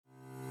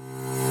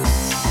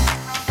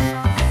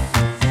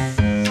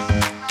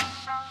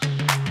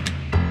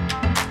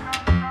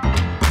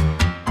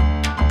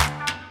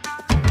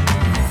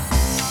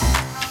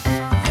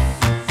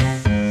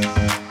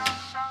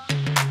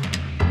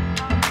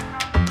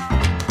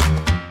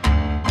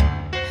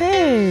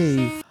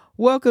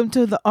Welcome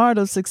to the Art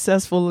of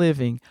Successful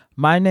Living.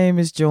 My name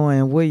is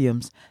Joanne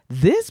Williams.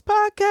 This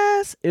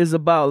podcast is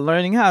about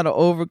learning how to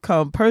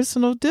overcome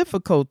personal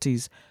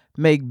difficulties,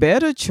 make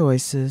better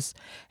choices,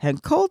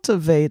 and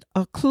cultivate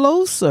a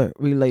closer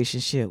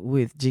relationship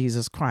with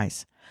Jesus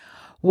Christ.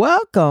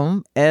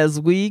 Welcome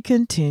as we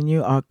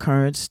continue our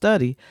current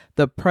study,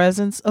 The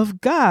Presence of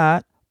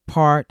God,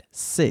 Part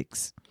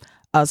 6,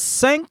 A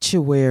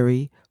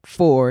Sanctuary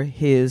for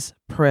His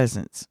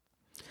Presence.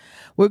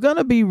 We're going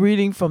to be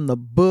reading from the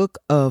book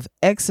of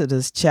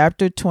Exodus,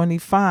 chapter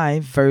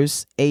 25,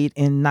 verse 8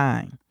 and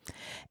 9.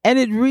 And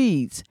it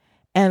reads,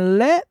 "And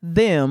let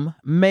them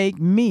make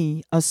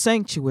me a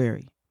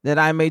sanctuary, that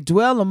I may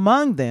dwell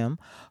among them,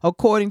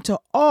 according to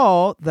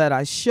all that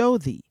I show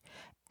thee,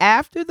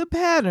 after the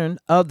pattern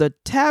of the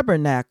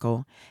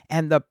tabernacle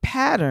and the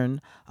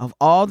pattern of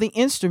all the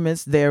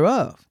instruments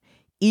thereof.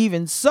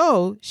 Even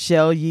so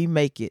shall ye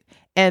make it.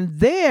 And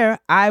there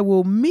I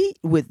will meet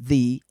with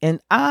thee, and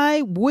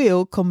I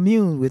will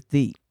commune with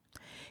thee."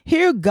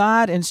 Here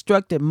God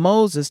instructed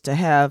Moses to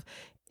have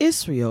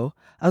Israel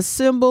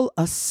assemble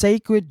a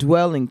sacred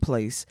dwelling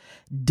place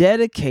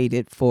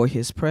dedicated for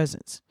his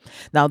presence.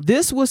 Now,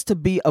 this was to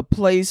be a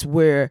place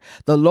where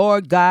the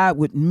Lord God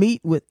would meet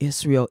with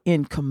Israel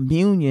in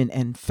communion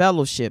and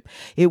fellowship.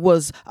 It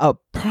was a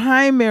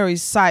primary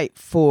site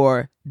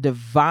for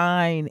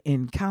divine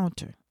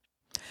encounter.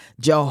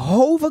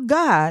 Jehovah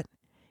God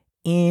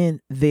in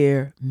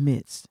their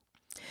midst.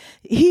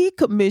 He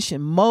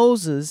commissioned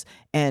Moses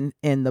and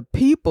the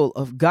people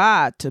of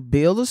God to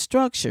build a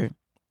structure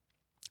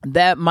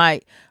that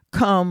might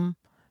come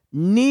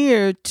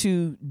near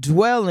to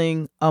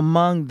dwelling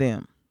among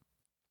them.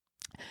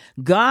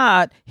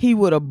 God, he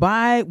would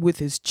abide with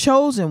his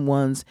chosen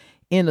ones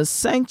in a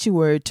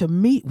sanctuary to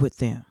meet with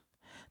them,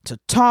 to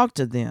talk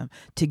to them,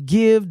 to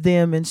give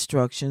them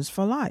instructions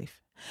for life.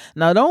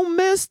 Now, don't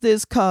miss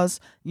this, cause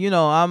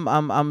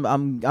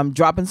I'm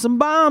dropping some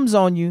bombs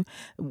on you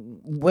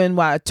when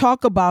I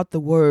talk about the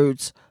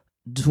words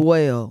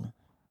dwell,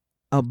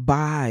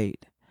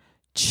 abide,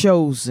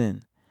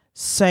 chosen,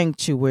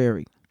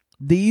 sanctuary.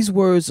 These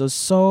words are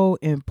so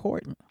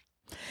important.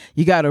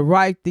 You got to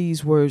write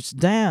these words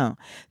down.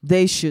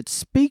 They should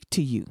speak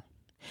to you.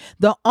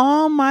 The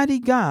Almighty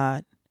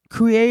God,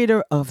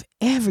 creator of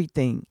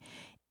everything,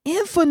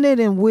 infinite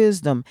in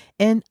wisdom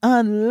and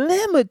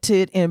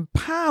unlimited in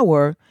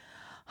power,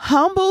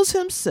 humbles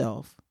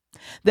himself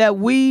that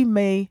we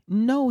may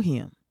know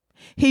him.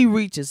 He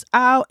reaches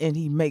out and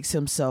he makes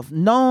himself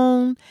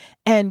known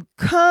and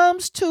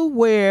comes to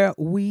where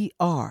we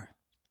are.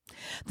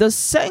 The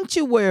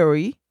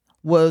sanctuary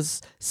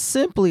was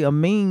simply a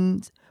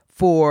means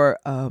for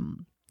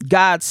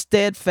God's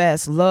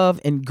steadfast love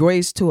and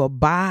grace to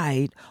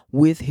abide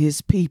with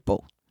his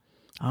people.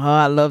 Oh,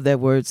 I love that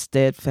word,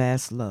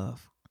 steadfast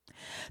love.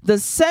 The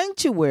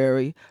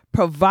sanctuary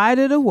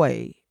provided a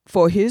way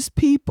for his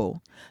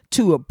people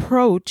to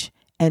approach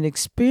and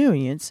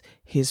experience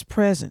his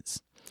presence.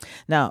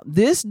 Now,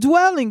 this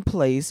dwelling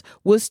place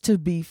was to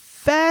be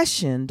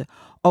fashioned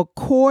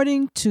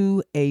according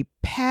to a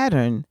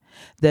pattern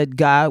that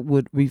God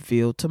would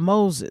reveal to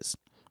Moses.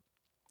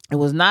 It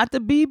was not to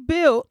be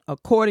built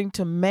according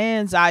to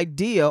man's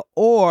idea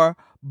or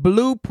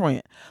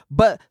blueprint,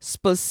 but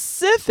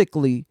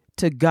specifically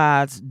to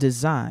God's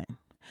design.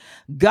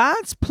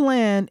 God's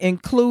plan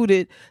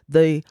included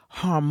the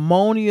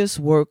harmonious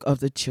work of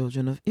the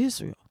children of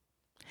Israel.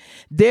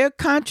 Their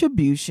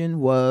contribution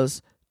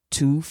was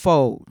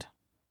twofold.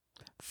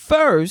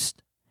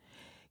 First,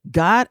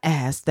 God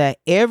asked that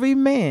every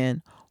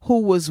man who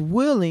was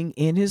willing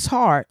in his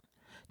heart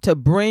to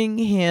bring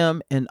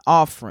him an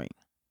offering.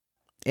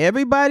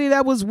 Everybody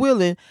that was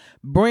willing,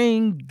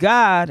 bring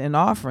God an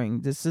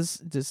offering. This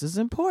is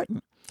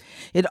important.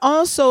 It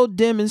also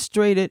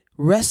demonstrated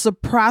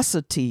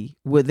reciprocity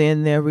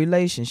within their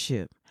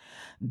relationship.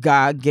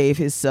 God gave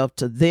himself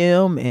to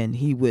them, and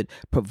he would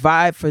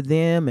provide for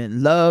them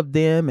and love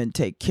them and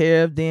take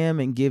care of them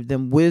and give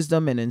them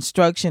wisdom and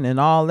instruction and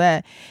all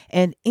that.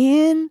 And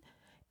in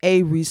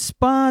a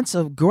response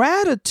of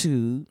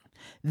gratitude,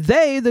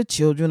 they, the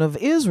children of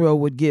Israel,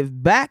 would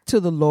give back to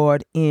the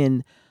Lord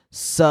in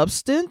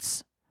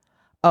substance,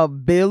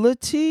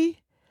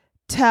 ability,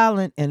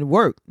 talent, and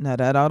work. Now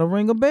that ought to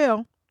ring a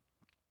bell.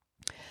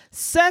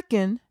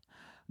 Second,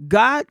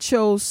 God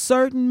chose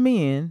certain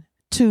men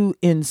to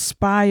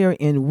inspire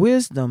in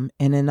wisdom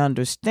and in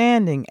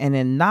understanding and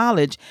in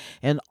knowledge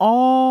and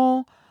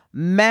all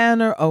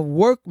manner of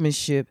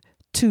workmanship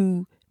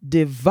to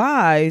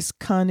devise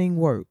cunning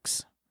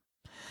works.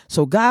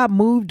 So God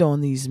moved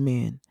on these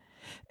men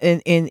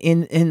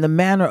in the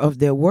manner of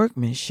their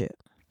workmanship.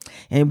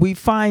 And we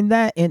find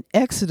that in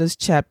Exodus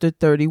chapter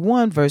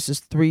 31,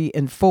 verses 3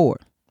 and 4.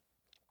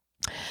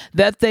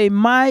 That they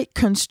might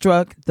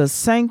construct the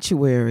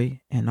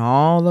sanctuary and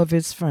all of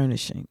its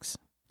furnishings.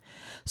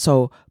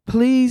 So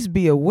please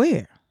be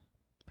aware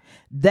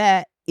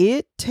that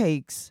it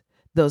takes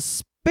the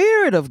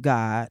Spirit of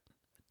God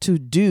to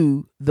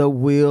do the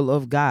will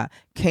of God.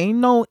 Can't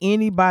no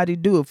anybody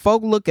do it.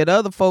 Folk look at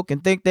other folk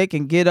and think they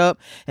can get up,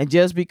 and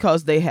just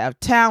because they have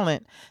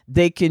talent,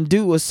 they can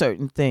do a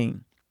certain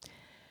thing.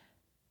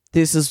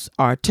 This is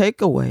our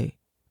takeaway.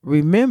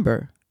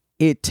 Remember,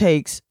 it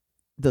takes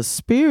the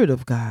Spirit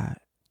of God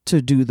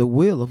to do the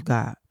will of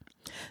God.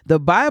 The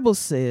Bible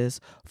says,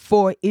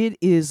 for it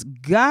is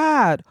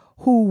God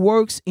who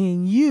works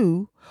in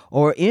you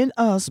or in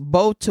us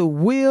both to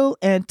will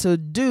and to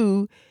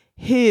do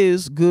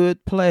his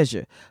good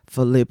pleasure.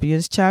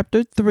 Philippians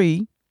chapter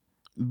 3.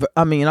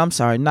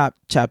 Not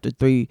chapter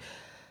 3.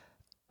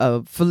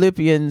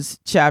 Philippians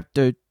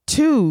chapter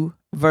 2,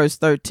 verse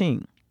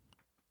 13.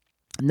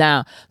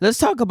 Now, let's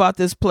talk about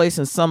this place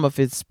and some of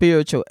its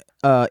spiritual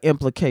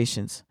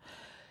implications.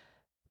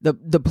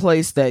 The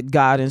place that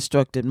God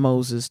instructed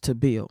Moses to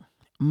build.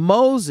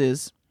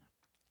 Moses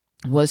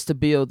was to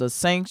build a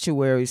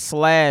sanctuary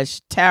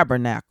 /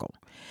 tabernacle.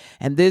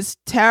 And this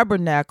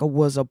tabernacle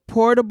was a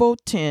portable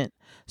tent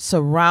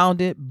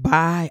surrounded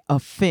by a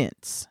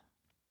fence.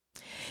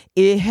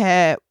 It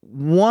had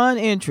one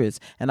entrance.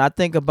 And I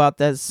think about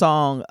that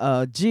song,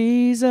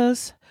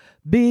 Jesus,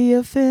 be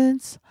a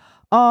fence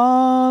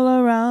all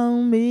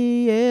around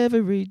me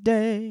every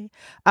day.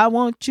 I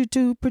want you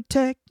to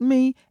protect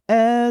me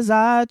as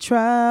I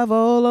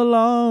travel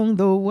along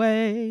the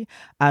way.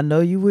 I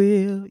know you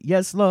will.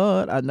 Yes,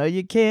 Lord. I know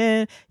you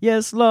can.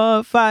 Yes,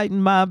 Lord.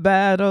 Fighting my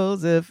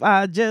battles if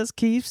I just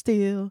keep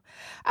still.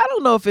 I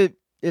don't know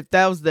if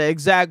that was the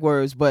exact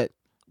words, but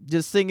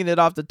just singing it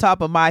off the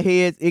top of my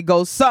head, it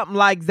goes something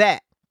like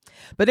that.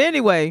 But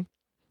anyway,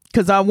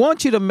 because I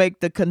want you to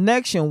make the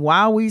connection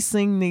while we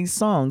sing these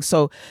songs.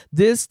 So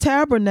this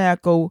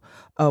tabernacle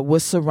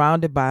was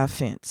surrounded by a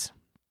fence.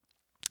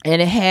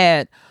 And it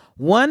had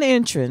one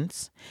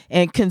entrance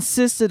and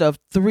consisted of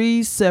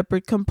 3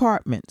 separate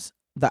compartments: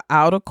 the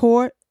outer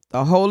court,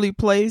 the holy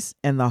place,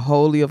 and the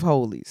holy of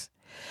holies.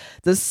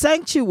 The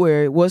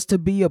sanctuary was to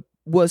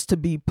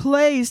be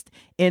placed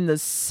in the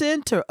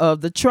center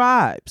of the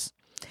tribes.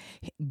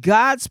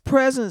 God's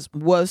presence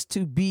was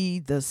to be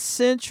the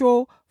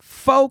central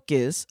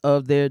focus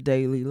of their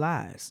daily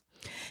lives.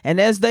 And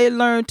as they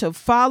learned to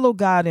follow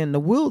God in the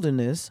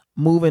wilderness,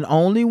 moving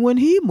only when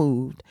he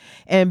moved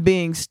and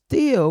being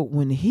still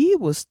when he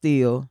was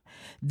still,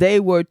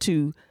 they were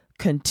to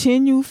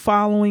continue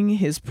following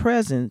his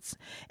presence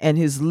and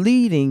his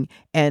leading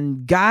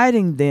and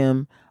guiding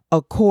them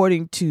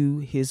according to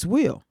his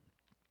will.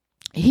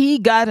 He,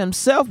 God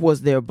himself,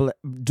 was their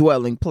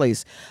dwelling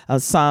place.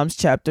 Psalms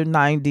chapter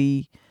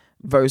 90,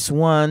 verse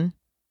 1.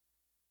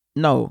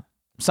 No,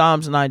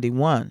 Psalms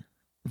 91,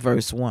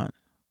 verse 1.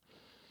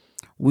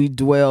 We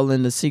dwell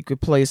in the secret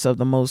place of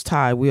the Most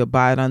High. We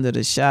abide under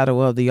the shadow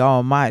of the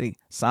Almighty.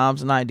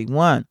 Psalms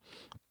 91.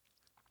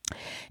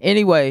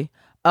 Anyway,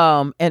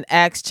 in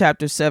Acts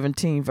chapter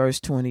 17, verse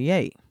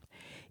 28.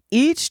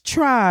 Each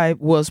tribe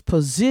was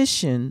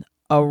positioned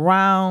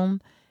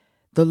around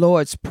the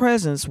Lord's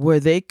presence where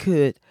they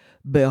could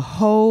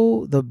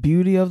behold the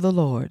beauty of the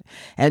Lord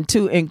and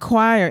to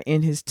inquire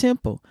in his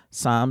temple.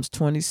 Psalms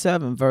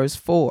 27, verse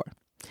 4.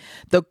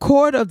 The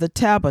court of the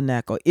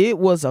tabernacle, it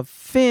was a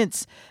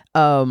fence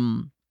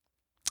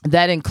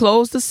that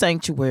enclosed the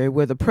sanctuary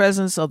where the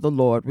presence of the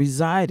Lord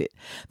resided.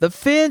 The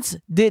fence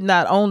did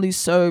not only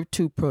serve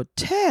to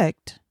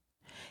protect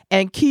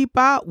and keep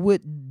out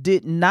what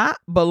did not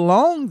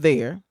belong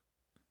there,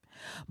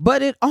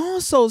 but it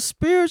also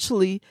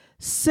spiritually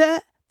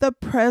set the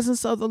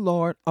presence of the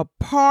Lord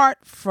apart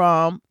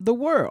from the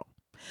world.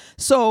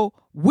 So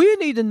we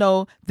need to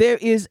know there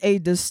is a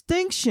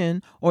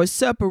distinction or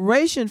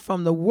separation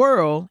from the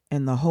world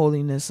and the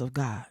holiness of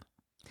God.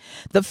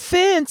 The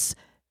fence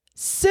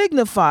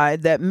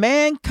signified that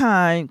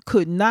mankind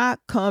could not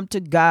come to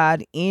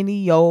God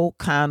any old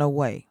kind of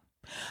way.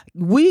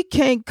 We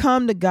can't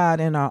come to God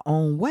in our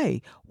own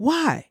way.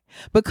 Why?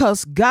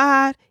 Because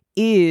God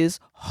is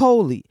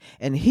holy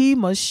and he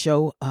must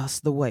show us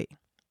the way.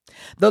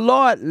 The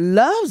Lord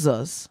loves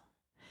us.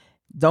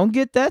 Don't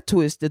get that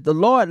twisted. The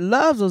Lord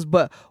loves us,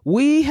 but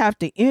we have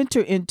to enter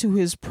into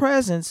his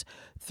presence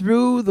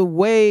through the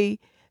way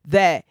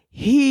that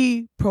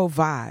he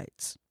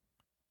provides.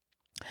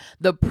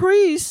 The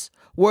priests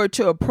were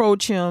to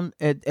approach him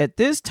at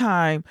this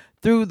time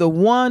through the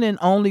one and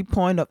only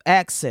point of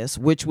access,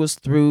 which was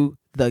through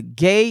the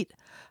gate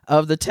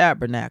of the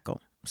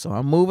tabernacle. So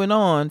I'm moving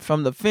on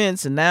from the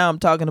fence, and now I'm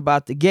talking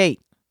about the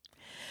gate.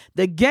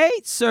 The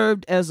gate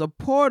served as a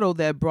portal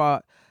that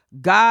brought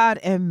God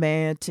and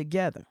man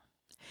together.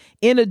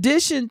 In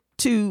addition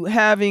to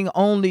having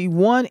only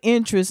one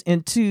entrance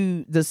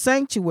into the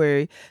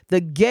sanctuary,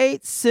 the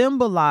gate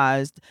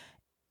symbolized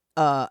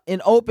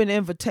an open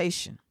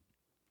invitation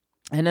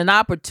and an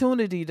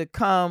opportunity to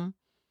come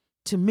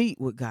to meet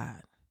with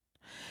God.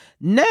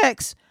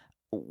 Next,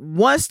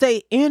 once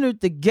they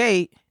entered the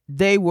gate,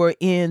 they were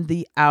in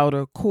the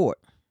outer court.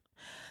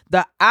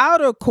 The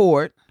outer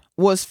court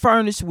was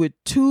furnished with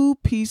 2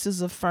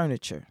 pieces of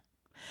furniture.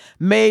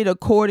 made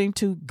according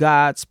to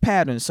God's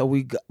pattern. So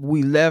we've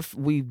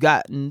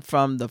gotten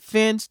from the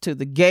fence to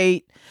the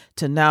gate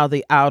to now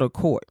the outer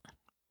court.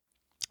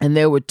 And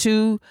there were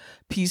 2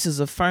 pieces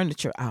of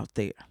furniture out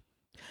there,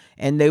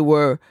 and they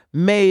were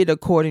made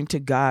according to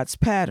God's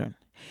pattern.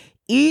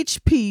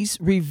 Each piece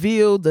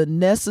revealed the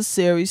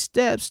necessary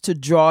steps to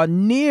draw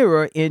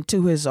nearer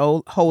into his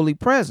holy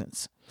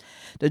presence,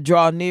 to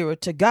draw nearer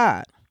to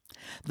God.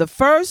 The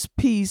first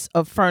piece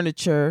of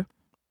furniture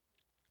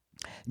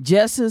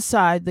just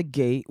inside the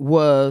gate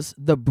was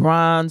the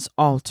bronze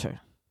altar,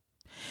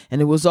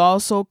 and it was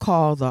also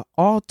called the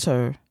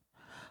altar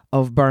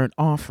of burnt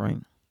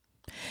offering.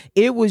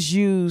 It was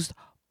used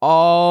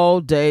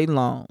all day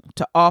long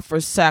to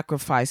offer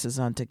sacrifices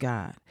unto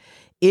God.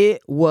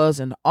 It was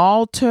an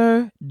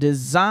altar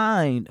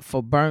designed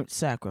for burnt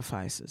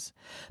sacrifices.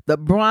 The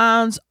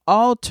bronze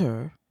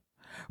altar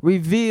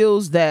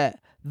reveals that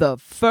the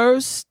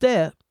first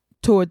step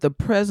toward the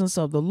presence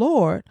of the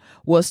Lord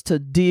was to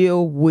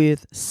deal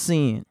with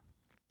sin.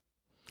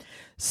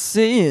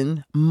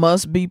 Sin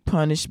must be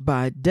punished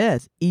by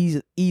death,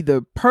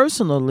 either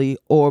personally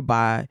or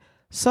by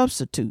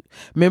substitute.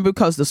 Remember,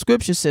 because the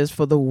scripture says,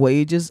 for the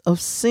wages of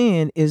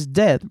sin is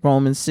death,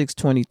 Romans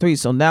 6:23.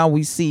 So now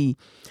we see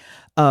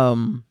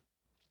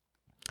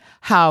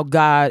how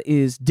God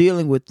is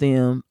dealing with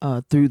them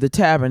through the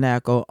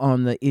tabernacle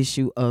on the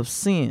issue of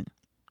sin.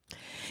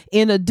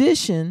 In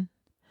addition,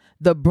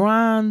 the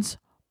bronze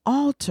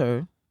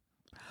altar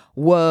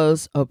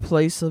was a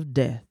place of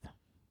death.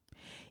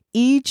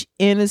 Each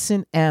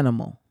innocent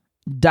animal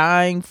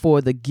dying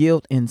for the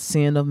guilt and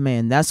sin of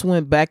man. That's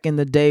when back in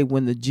the day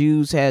when the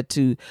Jews had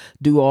to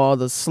do all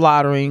the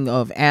slaughtering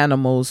of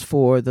animals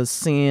for the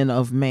sin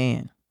of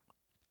man.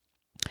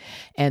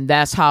 And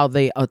that's how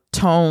they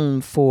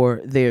atoned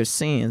for their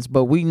sins.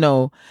 But we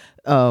know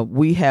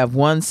we have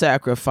one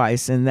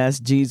sacrifice, and that's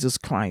Jesus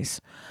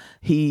Christ.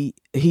 He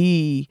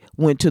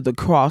went to the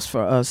cross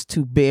for us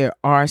to bear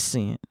our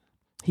sin.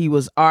 He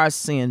was our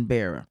sin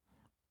bearer.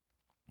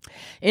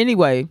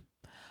 Anyway,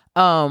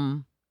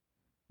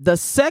 the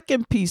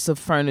second piece of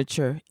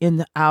furniture in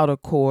the outer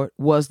court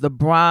was the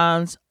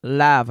bronze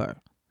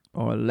laver,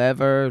 or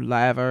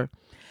laver.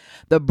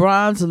 The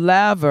bronze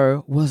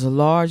laver was a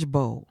large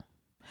bowl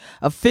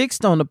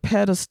affixed on a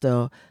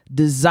pedestal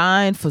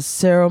designed for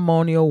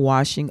ceremonial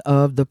washing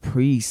of the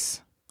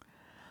priests.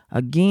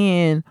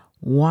 Again,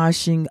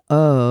 washing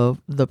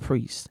of the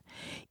priest.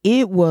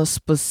 It was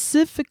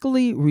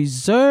specifically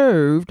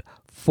reserved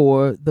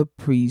for the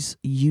priest's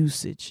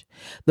usage.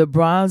 The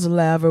bronze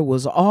laver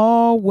was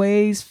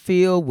always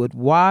filled with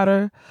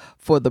water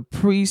for the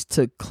priest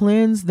to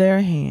cleanse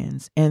their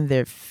hands and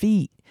their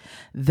feet,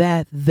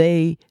 that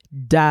they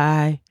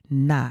die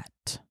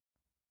not,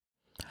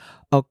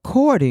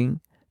 according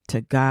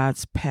to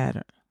God's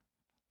pattern.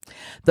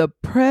 The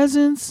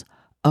presence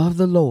of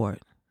the Lord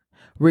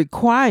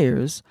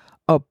requires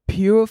a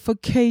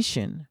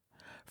purification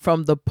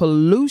from the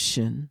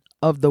pollution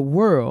of the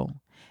world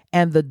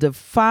and the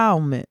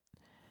defilement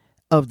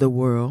of the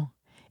world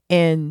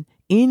and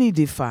any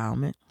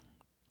defilement.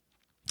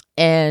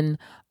 And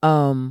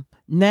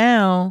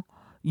now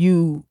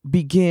you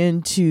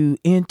begin to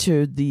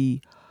enter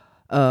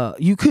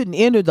you couldn't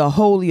enter the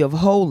Holy of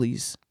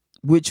Holies,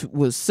 which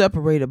was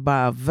separated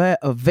by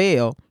a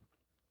veil.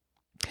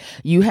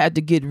 You had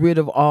to get rid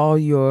of all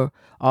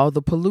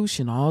the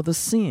pollution, all the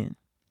sin.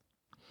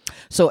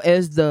 So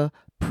as the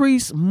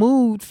priests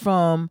moved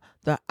from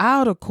the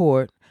outer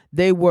court,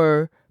 they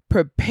were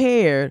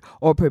preparing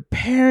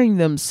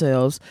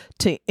themselves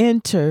to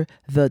enter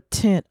the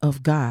tent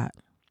of God.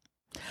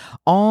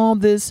 All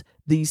these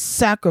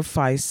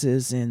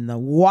sacrifices and the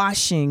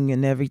washing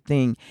and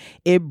everything,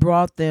 it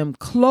brought them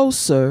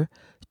closer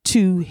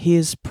to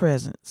his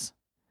presence,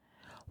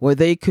 where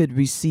they could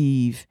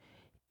receive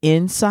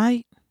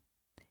insight,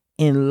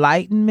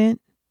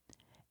 enlightenment,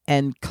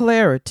 and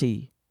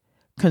clarity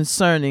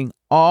concerning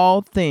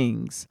all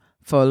things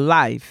for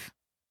life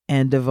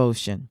and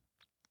devotion.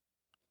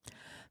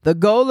 The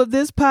goal of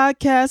this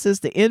podcast is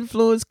to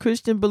influence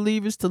Christian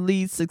believers to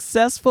lead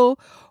successful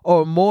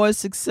or more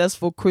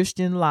successful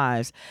Christian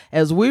lives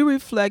as we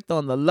reflect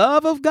on the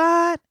love of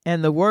God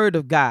and the Word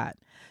of God.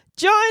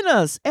 Join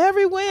us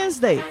every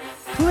Wednesday.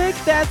 Click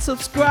that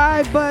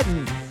subscribe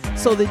button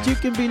so that you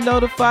can be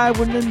notified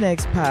when the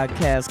next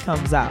podcast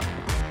comes out.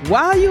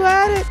 While you're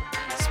at it,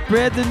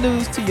 spread the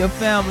news to your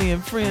family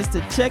and friends to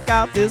check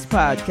out this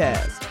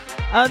podcast.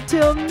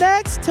 Until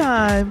next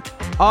time,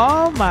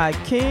 all my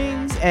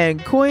kings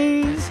and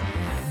queens,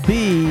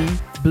 be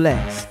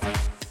blessed.